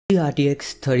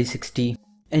RTX 3060,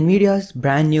 Nvidia's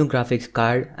brand new graphics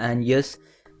card, and yes,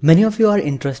 many of you are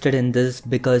interested in this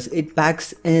because it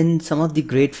packs in some of the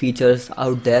great features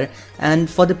out there, and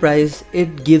for the price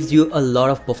it gives you a lot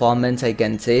of performance, I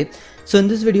can say. So in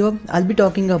this video I'll be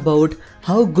talking about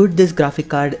how good this graphic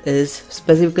card is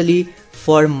specifically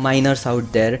for miners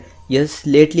out there. Yes,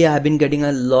 lately I have been getting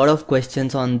a lot of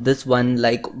questions on this one,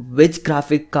 like which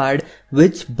graphic card,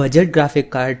 which budget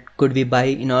graphic card could we buy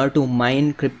in order to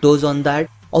mine cryptos on that,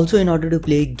 also in order to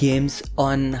play games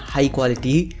on high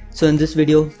quality. So in this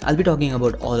video I'll be talking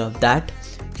about all of that.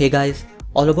 Hey guys,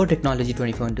 all about technology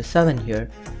 24/7 here.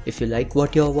 If you like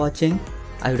what you're watching,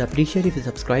 I would appreciate if you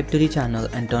subscribe to the channel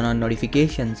and turn on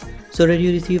notifications so that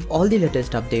you receive all the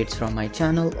latest updates from my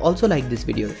channel. Also like this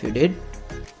video if you did.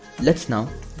 Let's now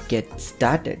get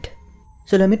started.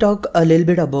 So let me talk a little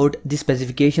bit about the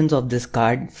specifications of this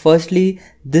card. Firstly,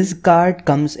 this card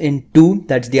comes in two,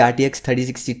 that's the RTX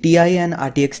 3060 Ti and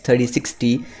RTX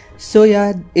 3060. So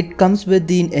yeah, it comes with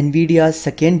the Nvidia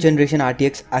second generation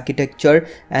RTX architecture,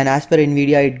 and as per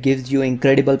Nvidia it gives you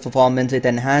incredible performance with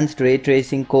enhanced ray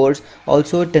tracing cores,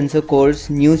 also tensor cores,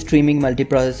 new streaming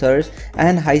multiprocessors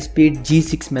and high speed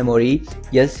G6 memory.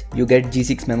 Yes, you get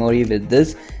G6 memory with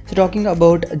this. So talking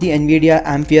about the Nvidia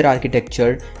Ampere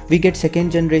architecture, we get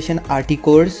second generation RT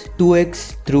cores,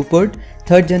 2x throughput,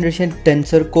 third generation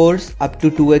tensor cores up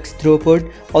to 2x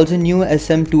throughput, also new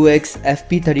SM2X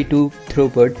FP32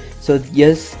 throughput. So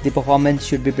yes, the performance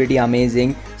should be pretty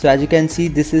amazing. So as you can see,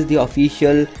 this is the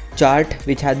official chart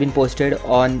which has been posted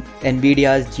on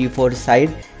Nvidia's GeForce site.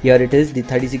 Here it is, the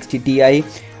 3060 Ti.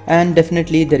 And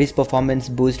definitely there is performance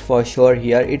boost for sure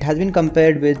here. It has been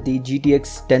compared with the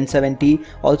GTX 1070,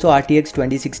 also RTX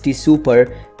 2060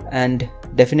 Super, and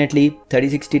definitely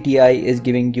 3060 Ti is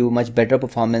giving you much better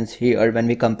performance here when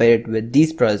we compare it with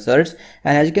these processors.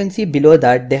 And as you can see below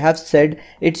that, they have said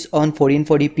it's on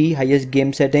 1440p highest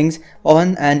game settings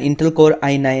on an Intel Core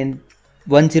i9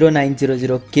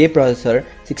 10900K processor,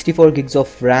 64 gigs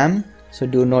of RAM. So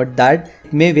do note that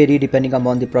it may vary depending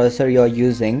upon the processor you're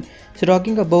using. So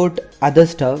talking about other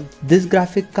stuff, this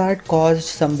graphic card costs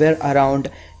somewhere around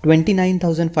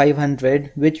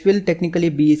 29,500, which will technically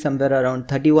be somewhere around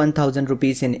 31,000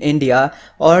 rupees in India,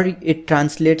 or it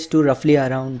translates to roughly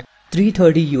around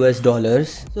 $330 US.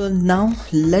 So now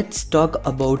let's talk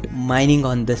about mining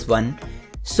on this one.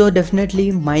 So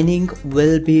definitely mining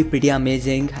will be pretty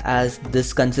amazing, as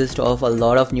this consists of a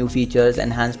lot of new features,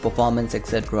 enhanced performance,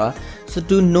 etc. So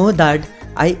to know that,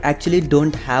 I actually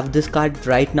don't have this card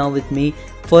right now with me.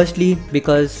 Firstly,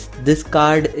 because this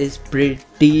card is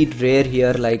pretty rare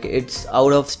here, like it's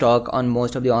out of stock on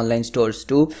most of the online stores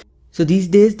too. So these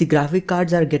days the graphic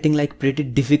cards are getting like pretty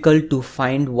difficult to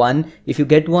find one. If you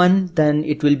get one, then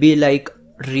it will be like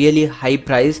really high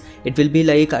price. It will be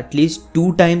like at least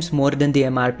 2 times more than the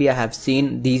MRP I have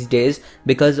seen these days,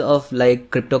 because of like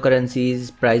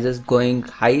cryptocurrencies prices going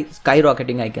high,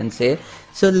 skyrocketing I can say.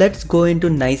 So let's go into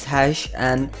NiceHash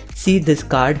and see this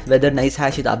card, whether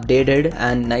NiceHash is updated,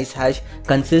 and NiceHash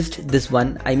consists this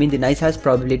one. I mean the NiceHash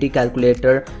probability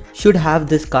calculator should have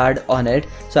this card on it.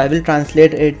 So I will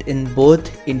translate it in both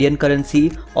Indian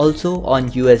currency, also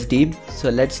on USD. So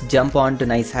let's jump on to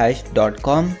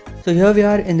nicehash.com. So here we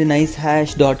are in the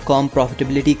nicehash.com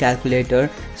profitability calculator.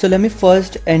 So let me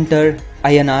first enter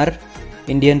INR,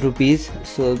 Indian rupees.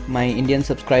 So my Indian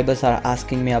subscribers are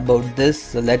asking me about this,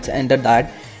 so let's enter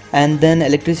that. And then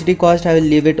electricity cost, I will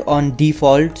leave it on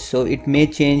default, so it may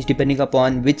change depending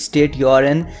upon which state you are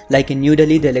in. Like in New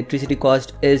Delhi, the electricity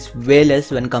cost is way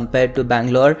less when compared to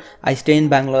Bangalore. I stay in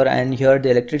Bangalore, and here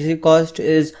the electricity cost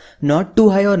is not too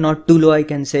high or not too low I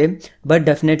can say, but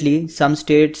definitely some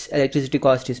states electricity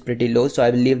cost is pretty low, so I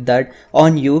will leave that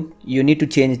on you. You need to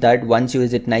change that once you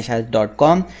visit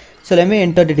nicehash.com. So let me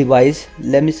enter the device,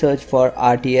 let me search for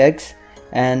RTX,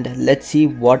 and let's see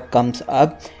what comes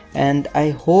up. And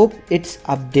I hope it's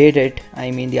updated. I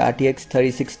mean the RTX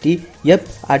 3060. Yep,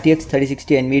 RTX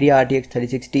 3060, Nvidia RTX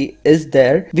 3060 is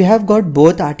there. We have got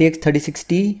both RTX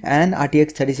 3060 and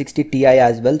RTX 3060 Ti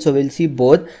as well, so we'll see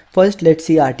both. First let's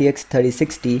see RTX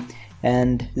 3060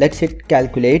 and let's hit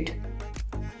calculate.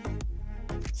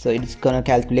 So it's gonna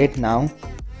calculate now,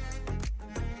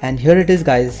 and here it is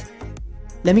guys.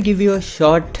 Let me give you a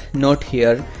short note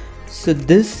here. So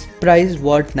this price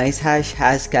what NiceHash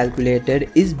has calculated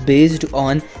is based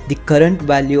on the current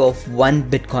value of one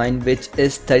Bitcoin, which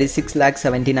is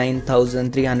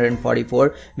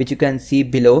 36,79,344, which you can see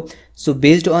below. So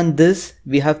based on this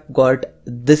we have got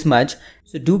this much.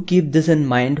 So do keep this in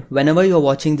mind whenever you're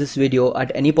watching this video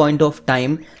at any point of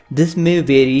time. This may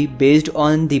vary based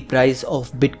on the price of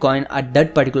Bitcoin at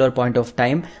that particular point of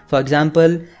time. For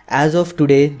example, as of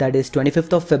today, that is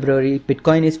 25th of February,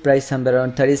 Bitcoin is priced somewhere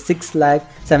around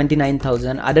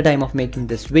 36,79,000 at the time of making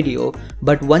this video.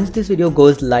 But once this video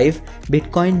goes live,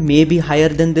 Bitcoin may be higher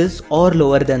than this or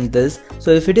lower than this.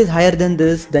 So if it is higher than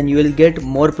this, then you will get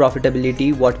more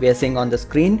profitability, what we are seeing on the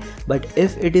screen. But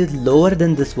if it is lower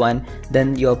than this one,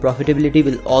 then your profitability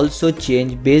will also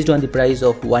change based on the price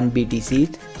of 1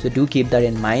 BTC. So do keep that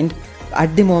in mind.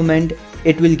 At the moment,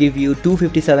 it will give you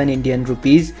 257 Indian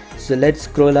rupees. So let's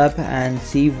scroll up and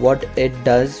see what it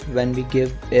does when we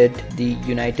give it the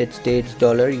United States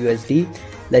dollar USD.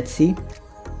 Let's see.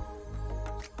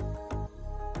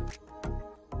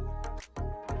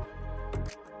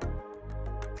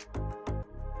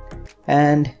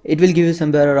 And it will give you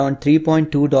somewhere around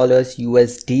 $3.2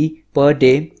 USD per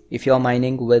day if you're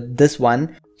mining with this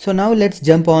one. So now let's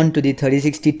jump on to the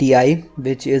 3060 Ti,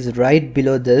 which is right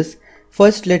below this.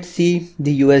 First let's see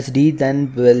the USD,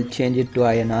 then we'll change it to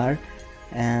INR.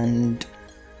 And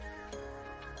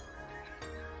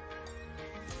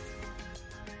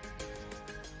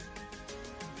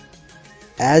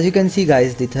as you can see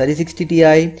guys, the 3060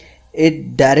 Ti,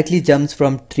 it directly jumps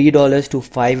from $3 to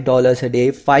 $5 a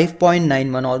day,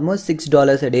 5.91, almost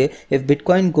 $6 a day. If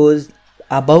Bitcoin goes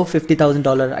above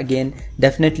 $50,000 again,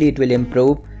 definitely it will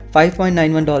improve.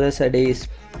 $5.91 a day is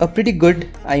a pretty good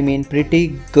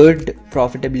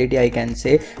profitability, I can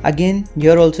say. Again,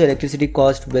 here also electricity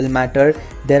cost will matter.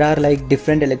 There are like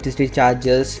different electricity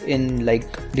charges in like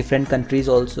different countries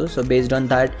also, so based on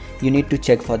that you need to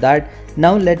check for that.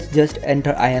 Now let's just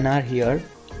enter INR here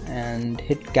and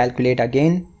hit calculate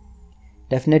again.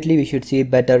 Definitely we should see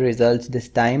better results this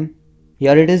time.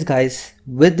 Here it is guys,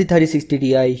 with the 3060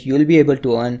 Ti you will be able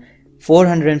to earn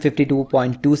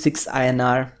 452.26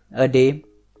 INR a day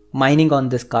mining on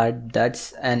this card.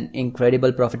 That's an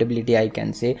incredible profitability, I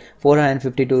can say.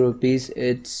 452 rupees,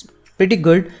 it's pretty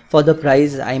good for the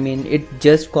price. I mean, it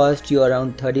just cost you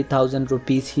around 30,000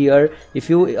 rupees here if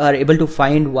you are able to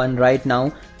find one right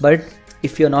now. But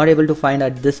if you're not able to find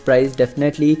at this price,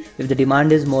 definitely if the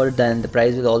demand is more, then the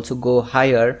price will also go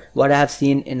higher, what I have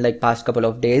seen in like past couple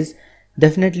of days.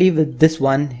 Definitely with this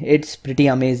one, it's pretty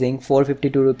amazing.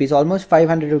 452 rupees, almost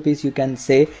 500 rupees you can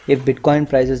say, if Bitcoin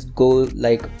prices go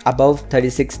like above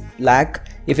 36 lakh.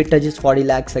 If it touches 40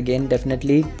 lakhs again,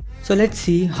 definitely. So let's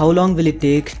see how long will it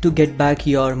take to get back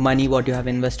your money what you have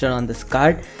invested on this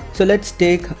card. So let's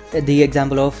take the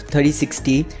example of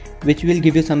 3060, which will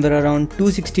give you somewhere around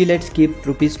 260. Let's keep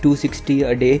rupees 260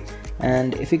 a day,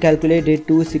 and if we calculate it,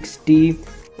 260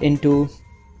 into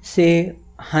say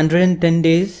 110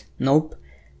 days, nope,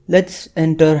 let's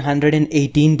enter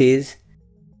 118 days.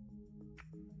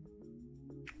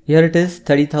 Here it is,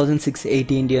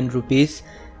 30,680 Indian rupees.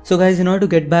 So guys, in order to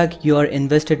get back your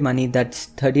invested money, that's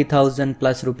 30,000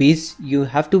 plus rupees, you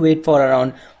have to wait for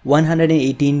around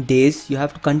 118 days. You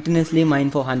have to continuously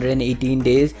mine for 118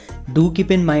 days. Do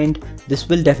keep in mind, this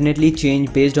will definitely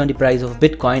change based on the price of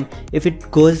Bitcoin. If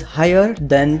it goes higher,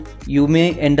 then you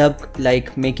may end up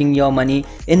like making your money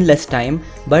in less time.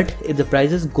 But if the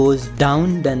prices goes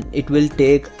down, then it will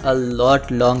take a lot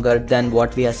longer than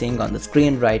what we are seeing on the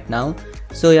screen right now.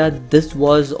 So yeah, this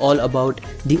was all about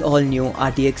the all new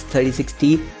RTX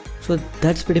 3060. So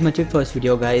that's pretty much it for this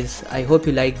video guys. I hope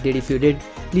you liked it. If you did,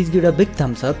 please give it a big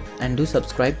thumbs up and do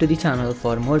subscribe to the channel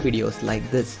for more videos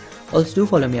like this. Also do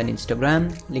follow me on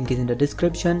Instagram, link is in the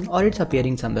description or it's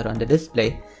appearing somewhere on the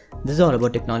display. This is all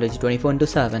about technology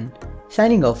 24/7.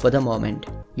 Signing off for the moment.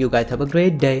 You guys have a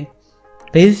great day.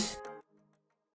 Peace.